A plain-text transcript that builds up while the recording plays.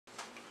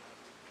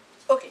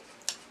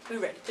We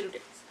ready to do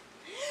this.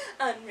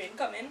 And rain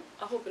coming.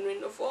 I'm hoping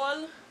rain don't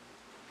fall.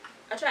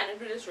 I'm trying to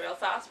do this real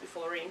fast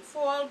before rain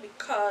fall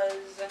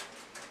because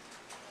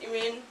the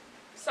rain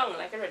sound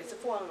like it's ready to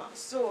fall now.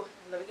 So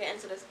let me get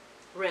into this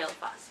real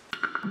fast.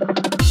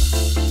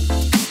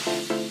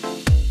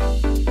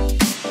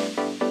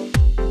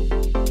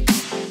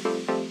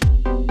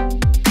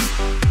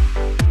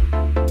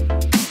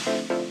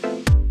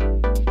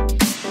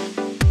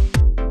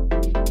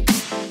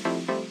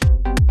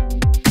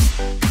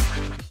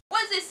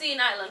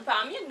 Island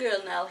fam, your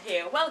girl Nell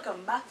here.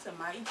 Welcome back to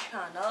my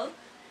channel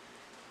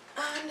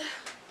and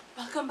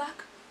welcome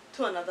back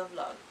to another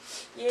vlog.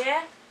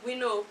 Yeah, we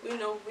know.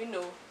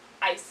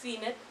 I've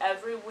seen it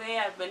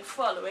everywhere. I've been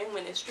following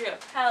Ministry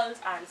of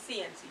Health and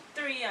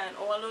CNC3 and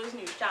all those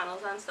news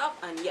channels and stuff,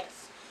 and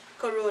yes,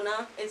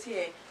 Corona is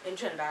here in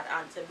Trinidad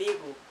and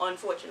Tobago,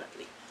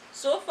 unfortunately.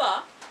 So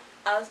far,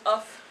 as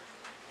of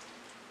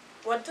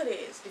what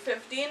today is, the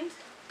 15th?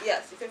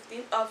 Yes, the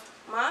 15th of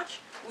March,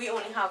 we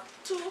only have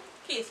 2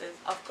 cases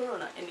of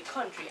corona in the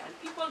country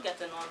and people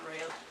getting on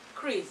real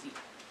crazy.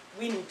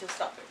 We need to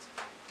stop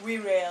it. We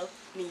real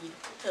need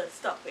to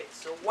stop it.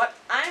 So what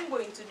I'm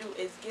going to do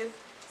is give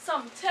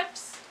some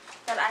tips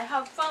that I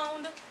have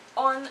found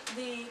on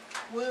the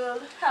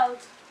World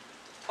Health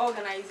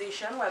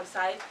Organization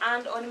website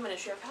and on the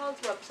Ministry of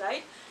Health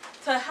website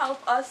to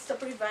help us to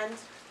prevent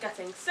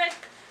getting sick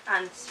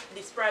and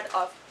the spread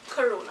of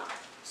corona.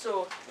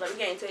 So let me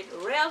get into it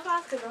real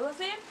fast because as I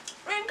say,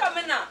 rain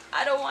coming now.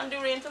 I don't want the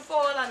rain to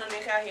fall and then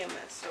you can hear me.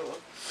 So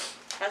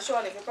I'm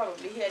sure you can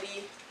probably hear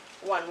the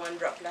one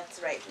droplets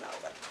right now,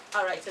 but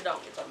I'll write it down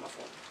it on my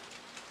phone.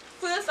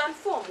 First and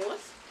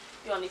foremost,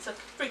 you need to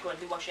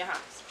frequently wash your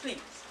hands.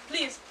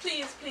 Please.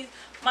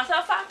 Matter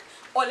of fact,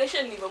 all you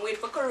shouldn't even wait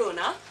for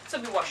corona to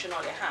be washing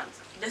all your hands.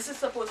 This is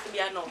supposed to be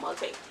a normal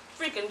thing.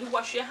 Frequently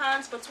wash your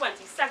hands for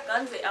 20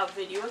 seconds. They have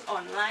videos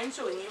online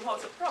showing you how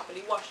to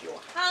properly wash your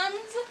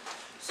hands.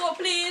 So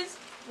please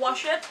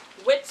wash it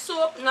with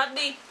soap, not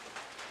the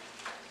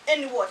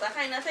in the water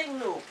kind of thing.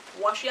 No,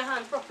 wash your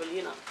hands properly,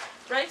 you know.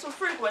 Right? So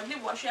frequently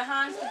wash your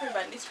hands to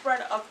prevent the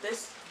spread of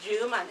this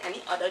germ and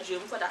any other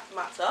germ for that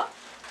matter.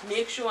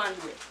 Make sure and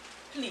do it.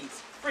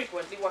 Please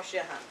frequently wash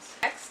your hands.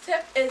 Next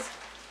tip is,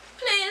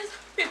 please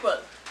people,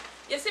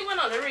 you see when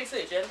all the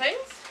researching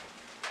things,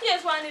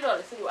 here's what I need all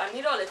this to do. I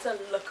need all this to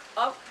look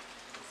up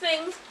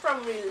things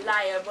from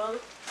reliable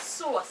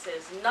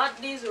sources,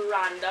 not these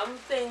random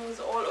things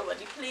all over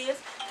the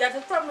place. Get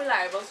it from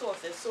reliable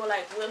sources. So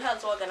like World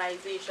Health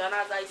Organization,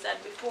 as I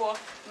said before,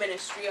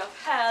 Ministry of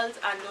Health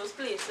and those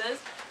places.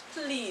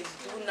 Please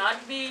do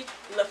not be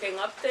looking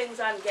up things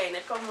and getting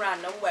it from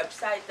random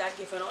websites that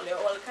giving all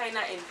kind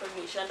of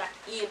information that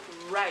ain't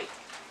right.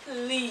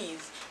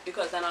 Please,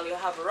 because then all you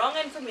have wrong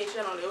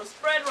information, all you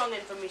spread wrong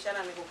information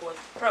and it will cause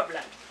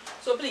problem.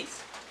 So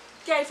please,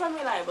 get it from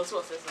reliable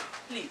sources now.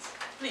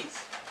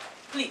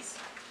 Please.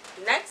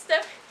 Next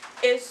step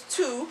is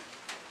to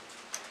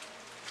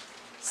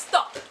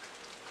stop.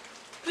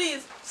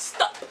 Please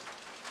stop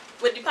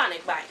with the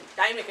panic buying.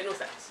 That ain't making no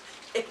sense.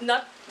 It's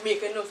not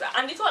making no sense.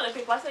 And the toilet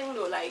paper saying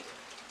though, like,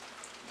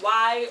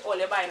 why all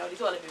you buying all the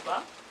toilet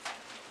paper?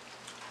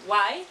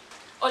 Why?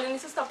 All you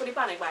need to stop with the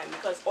panic buying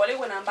because all you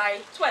gonna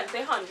buy 20,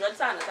 100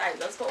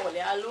 sanitizers for all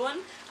you alone,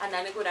 and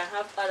then you're gonna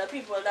have other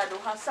people that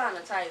don't have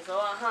sanitizer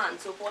or hand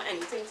soap or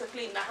anything to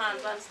clean the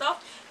hands and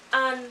stuff,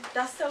 and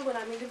that's still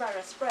gonna make the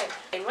virus spread.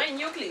 And when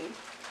you clean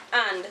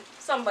and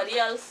somebody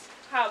else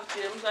have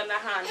germs on their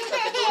hands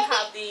because they don't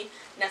have the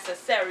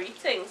necessary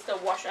things to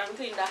wash and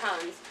clean their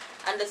hands,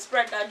 and they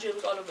spread that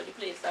germs all over the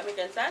place. That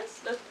making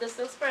sense? They're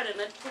still spreading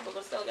it. People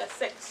can still get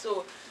sick.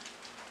 So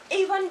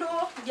even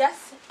though,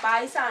 yes,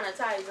 buy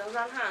sanitizers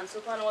and hand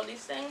soap and all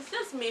these things,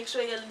 just make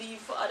sure you leave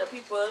for other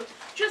people.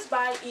 Just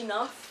buy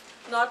enough,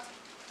 not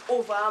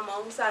over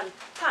amounts and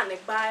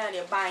panic buy and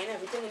you're buying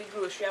everything in the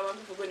grocery. And when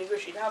people go in the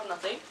grocery, they have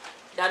nothing.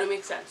 That don't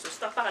make sense. So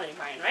stop panic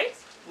buying, right?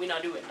 We're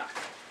not doing that.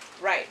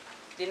 Right.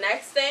 The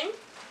next thing,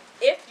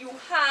 if you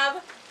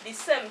have the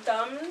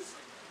symptoms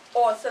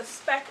or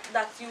suspect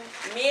that you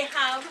may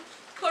have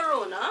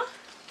corona,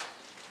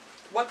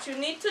 what you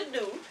need to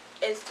do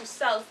is to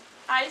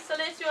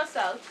self-isolate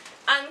yourself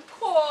and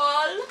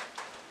call,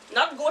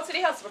 not go to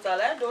the hospital,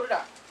 don't do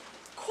that.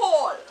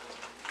 Call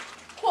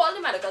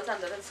the medical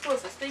center that's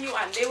closest to you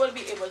and they will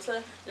be able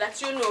to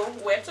let you know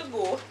where to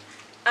go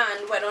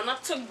and whether or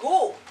not to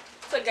go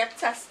to get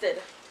tested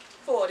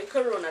for the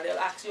corona. They'll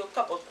ask you a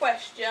couple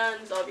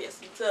questions,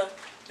 obviously, to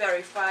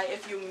verify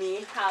if you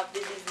may have the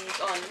disease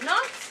or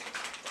not.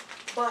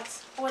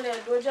 But all you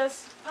do is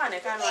just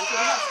panic and run to the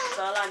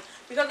hospital. And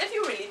because if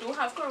you really do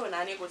have corona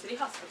and you go to the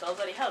hospitals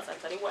or the health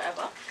center or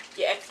whatever,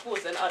 you're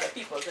exposing other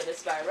people to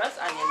this virus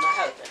and you're not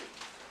helping.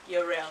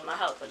 You're real not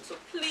helping. So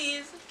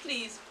please,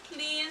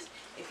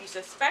 if you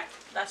suspect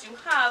that you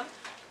have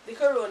the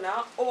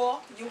corona or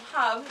you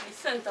have the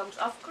symptoms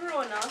of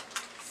corona,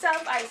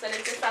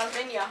 self-isolate yourself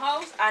in your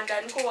house and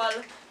then call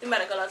the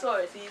medical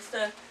authorities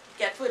to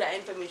get further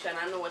information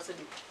and know what to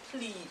do.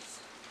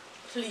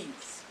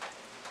 Please.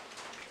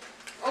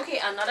 Okay,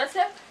 another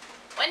tip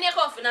When you're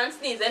coughing and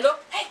sneezing,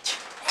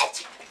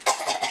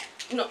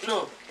 no,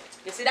 no.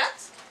 You see that?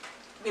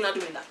 We're not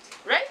doing that,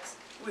 right?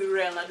 We're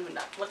really not doing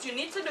that. What you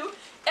need to do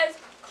is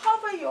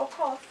cover your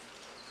cough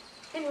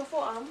in your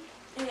forearm,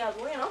 in your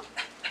elbow, you know.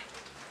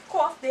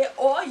 Cough there,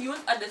 or use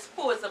a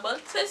disposable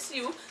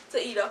tissue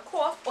to either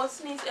cough or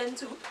sneeze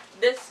into.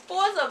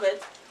 Dispose of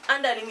it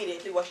and then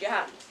immediately wash your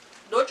hands.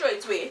 Don't throw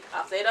it away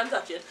after you don't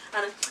touch it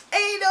and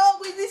hey dog,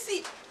 where's the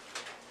seat?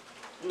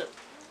 No.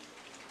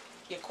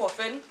 You're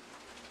coughing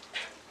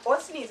or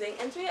sneezing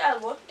into your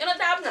elbow. You know,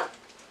 dab now.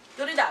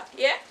 Do the dab,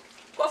 yeah?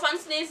 Cough and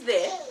sneeze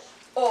there,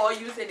 or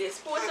use a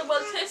disposable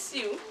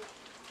tissue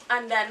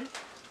and then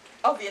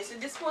obviously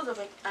dispose of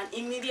it and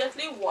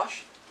immediately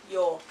wash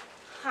your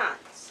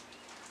hands.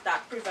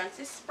 That prevents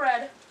the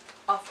spread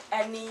of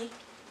any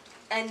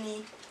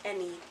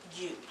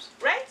germs,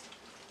 right?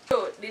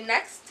 So the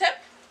next tip,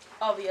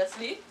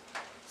 obviously,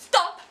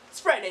 stop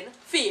spreading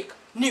fake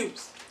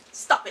news.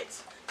 Stop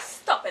it.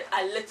 Stop it.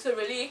 I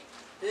literally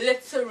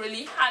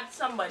had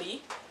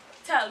somebody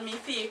tell me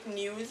fake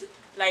news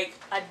like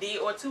a day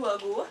or two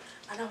ago,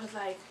 and I was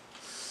like,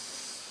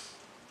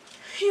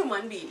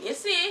 human being, you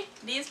see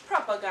these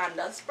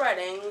propaganda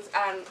spreadings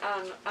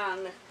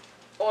and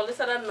all this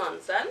other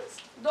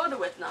nonsense, don't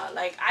do it now.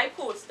 Like I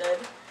posted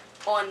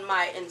on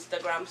my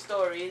Instagram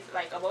stories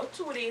like about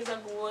 2 days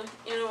ago,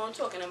 you know,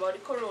 talking about the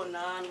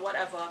corona and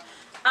whatever,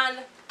 and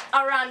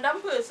a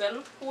random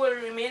person who will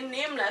remain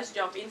nameless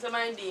jumped into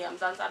my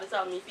DMs and started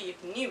telling me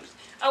fake news.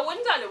 I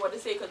wouldn't tell you what to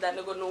say because then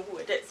they're going to know who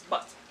it is,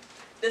 but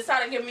they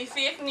started giving me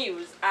fake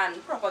news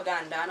and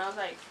propaganda, and I was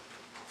like,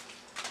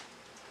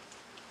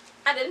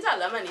 I didn't tell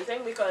them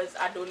anything because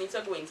I don't need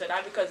to go into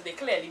that because they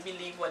clearly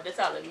believe what they're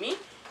telling me.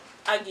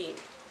 Again,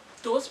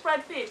 don't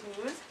spread fake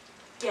news.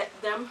 Get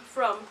them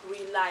from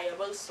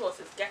reliable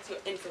sources. Get your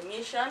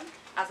information,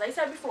 as I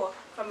said before,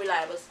 from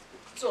reliable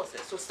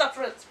sources. So stop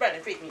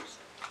spreading fake news.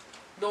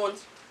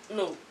 Don't.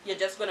 No. You're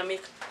just going to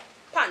make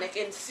panic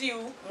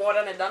ensue more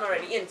than it done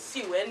already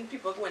ensuing.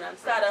 People going and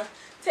start to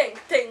think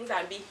things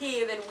and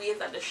behave in ways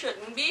that they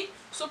shouldn't be.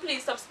 So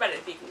please stop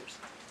spreading fake news.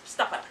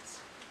 Stop it.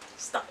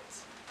 Stop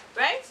it.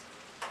 Right?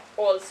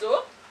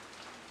 Also,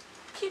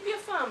 keep your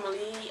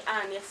family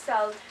and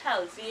yourself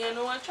healthy, you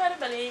know, and try to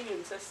build your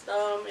immune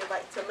system, your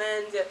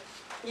vitamins,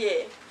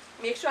 yeah.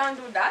 Make sure and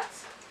do that,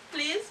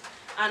 please.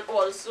 And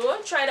also,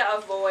 try to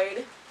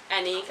avoid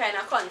any kind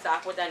of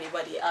contact with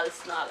anybody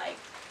else now, like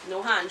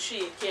no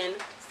handshaking,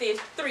 stay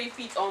 3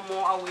 feet or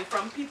more away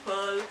from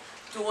people,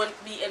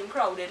 don't be in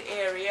crowded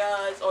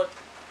areas, or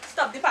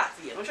stop the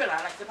party. I'm sure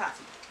I like the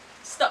party.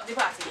 Stop the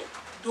party.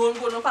 Don't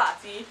go no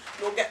party,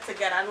 don't get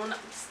together, no,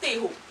 stay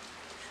home.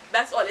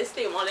 That's all they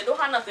stay home. All they don't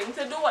have nothing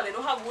to do, or they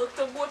don't have work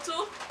to go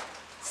to,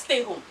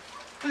 stay home.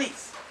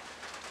 Please.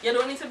 You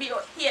don't need to be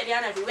out here, there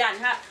and everywhere.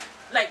 And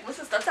like my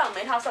sister told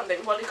me, have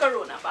something called the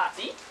corona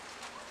party.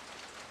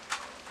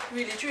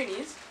 Really,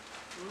 Trinis?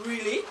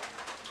 Really?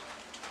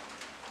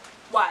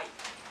 Why?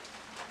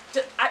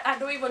 I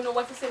don't even know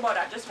what to say about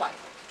that. Just why?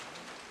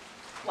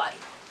 Why?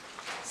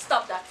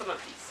 Stop that for me,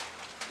 please.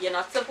 You're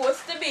not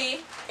supposed to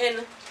be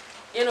in,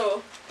 you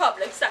know,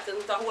 public settings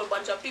with a whole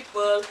bunch of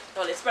people.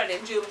 All they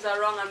spreading germs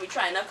around, and we're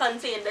trying to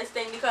contain this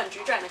thing, the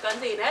country trying to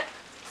contain it.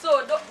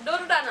 So don't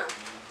do that now.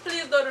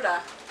 Please don't do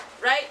that.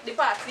 Right? The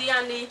party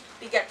and the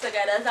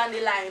get-togethers and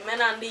the linemen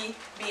and the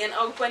being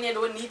out when you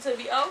don't need to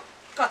be out,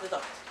 cut it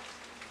out.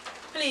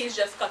 Please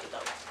just cut it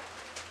out.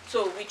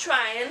 So we're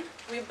trying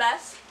our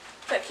best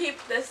to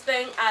keep this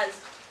thing as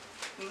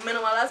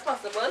minimal as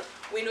possible.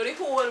 We know the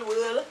whole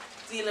world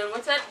dealing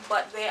with it,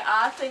 but there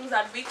are things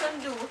that we can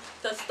do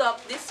to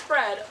stop the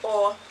spread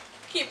or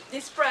keep the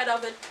spread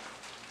of it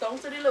down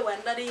to the low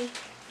end of the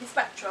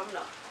spectrum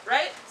now,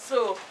 right?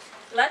 So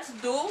let's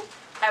do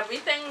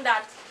everything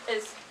that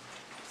is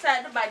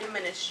said by the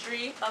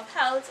Ministry of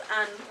Health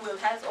and World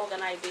Health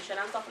Organization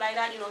and stuff like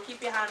that. You know,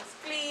 keep your hands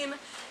clean,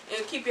 you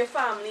know, keep your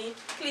family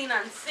clean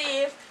and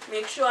safe,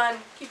 make sure and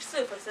keep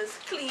surfaces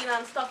clean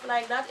and stuff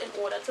like that in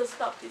order to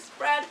stop the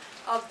spread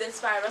of this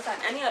virus and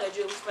any other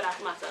germs for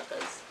that matter,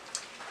 because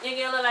you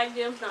get a lot like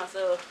germs now,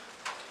 so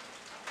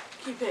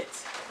keep it,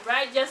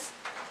 right? Just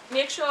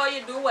make sure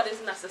you do what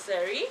is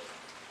necessary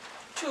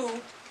to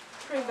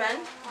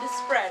prevent the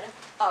spread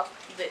of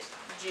this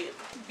germ.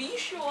 Be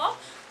sure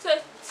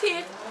to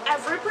take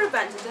every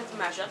preventative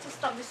measure to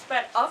stop the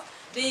spread of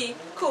the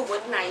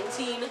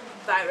COVID-19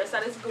 virus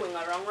that is going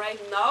around right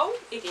now,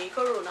 aka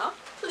corona.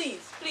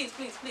 Please, please,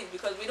 please, please,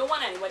 because we don't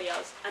want anybody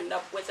else end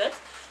up with it.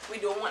 We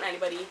don't want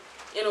anybody,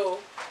 you know,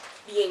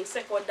 being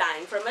sick or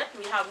dying from it.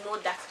 We have no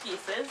death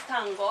cases,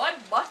 thank God,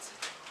 but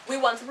we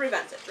want to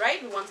prevent it,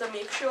 right? We want to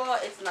make sure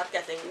it's not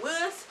getting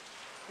worse.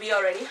 We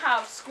already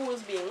have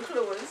schools being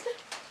closed.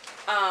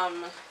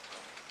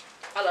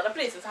 A lot of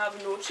places have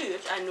no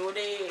church. I know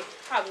they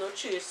have no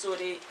church, so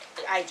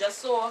I just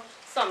saw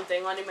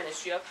something on the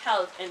Ministry of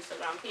Health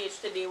Instagram page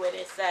today where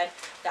they said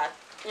that,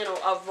 you know,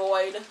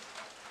 avoid,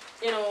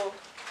 you know,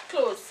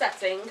 closed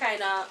setting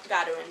kind of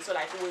gatherings, so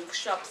like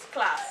workshops,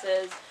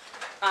 classes,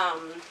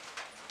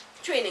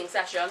 training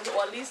sessions,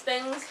 all these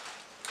things.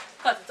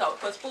 cut it out,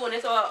 postpone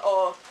it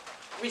or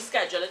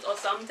reschedule it or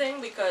something,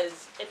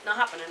 because it's not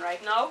happening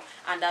right now,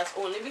 and that's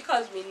only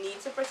because we need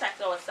to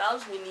protect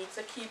ourselves, we need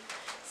to keep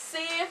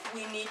safe,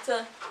 we need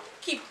to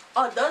keep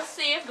others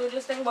safe. Don't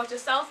just think about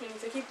yourself, we need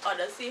to keep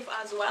others safe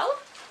as well.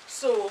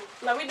 So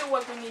let me do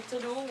what we need to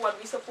do, what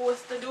we're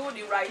supposed to do,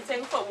 the right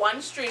thing for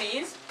once,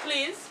 Trinis,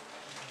 please.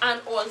 And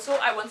also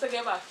I want to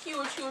give a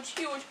huge,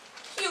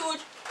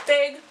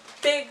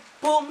 big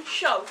boom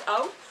shout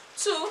out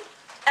to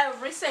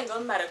every single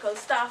medical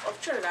staff of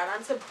Trinidad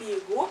and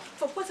Tobago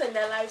for putting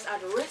their lives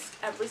at risk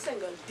every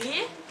single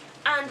day,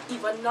 and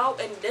even now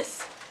in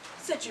this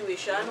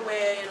situation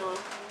where, you know,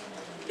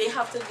 they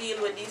have to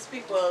deal with these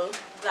people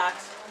that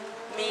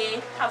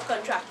may have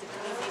contracted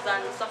the disease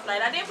and stuff like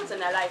that. They're putting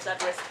their lives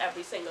at risk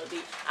every single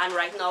day, and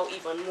right now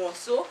even more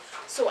so.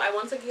 So I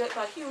want to give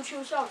a huge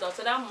shout out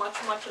to them. Much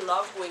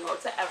love going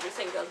out to every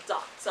single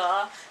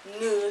doctor,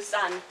 nurse,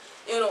 and,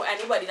 you know,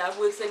 anybody that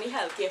works in the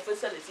healthcare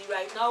facility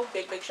right now.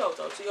 Big shout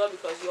out to y'all,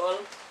 because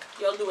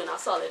y'all doing a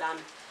solid, and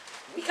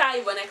we can't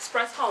even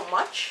express how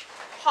much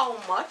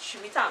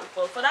we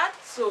thankful for that.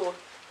 So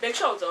big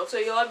shout out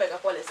to y'all. Big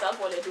up all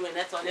yourself, all you're doing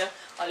it, all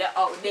you're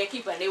out there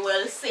keeping the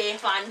world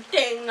safe and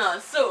thing.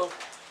 So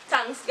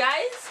thanks,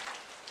 guys.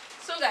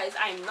 So guys,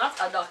 I'm not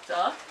a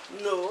doctor.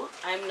 No,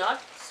 I'm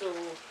not. So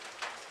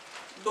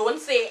don't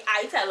say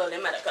I tell all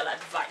the medical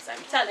advice.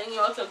 I'm telling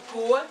y'all to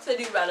go to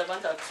the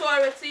relevant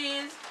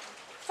authorities,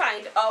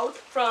 find out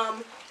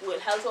from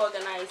World Health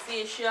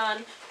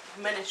Organization,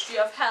 Ministry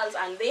of Health,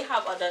 and they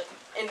have other,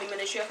 in the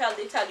Ministry of Health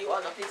they tell you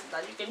other places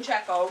that you can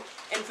check out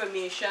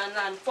information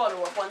and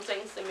follow up on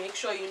things to make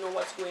sure you know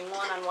what's going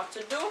on and what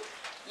to do.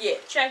 Yeah,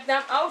 check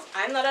them out.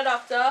 I'm not a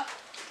doctor.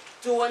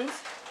 Don't,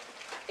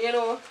 you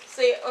know,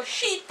 say, oh,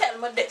 she tell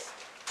me this.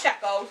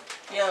 Check out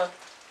your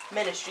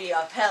Ministry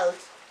of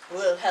Health,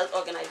 World Health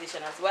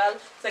Organization as well,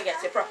 to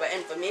get your proper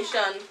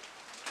information,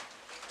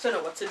 to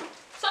know what to do.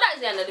 So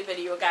that's the end of the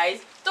video,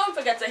 guys. Don't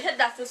forget to hit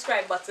that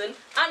subscribe button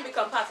and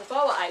become part of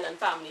our island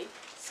family.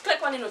 Just click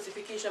on the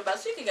notification bell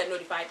so you can get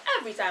notified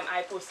every time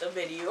I post a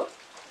video.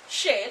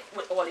 Share it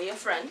with all of your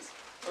friends.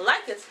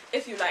 Like it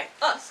if you like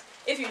us,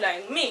 if you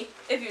like me,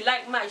 if you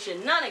like my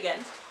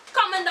shenanigans.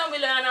 Comment down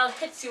below and I'll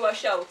hit you a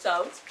shout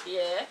out.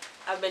 Yeah,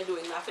 I've been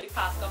doing that for the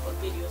past couple of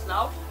videos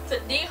now.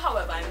 Today,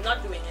 however, I'm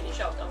not doing any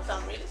shout outs.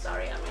 I'm really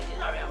sorry,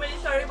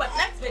 but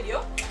next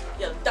video,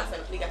 you'll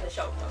definitely get a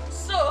shout out.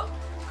 So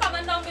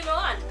comment down below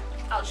and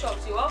I'll shout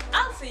you out.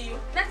 I'll see you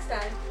next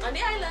time on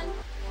the island.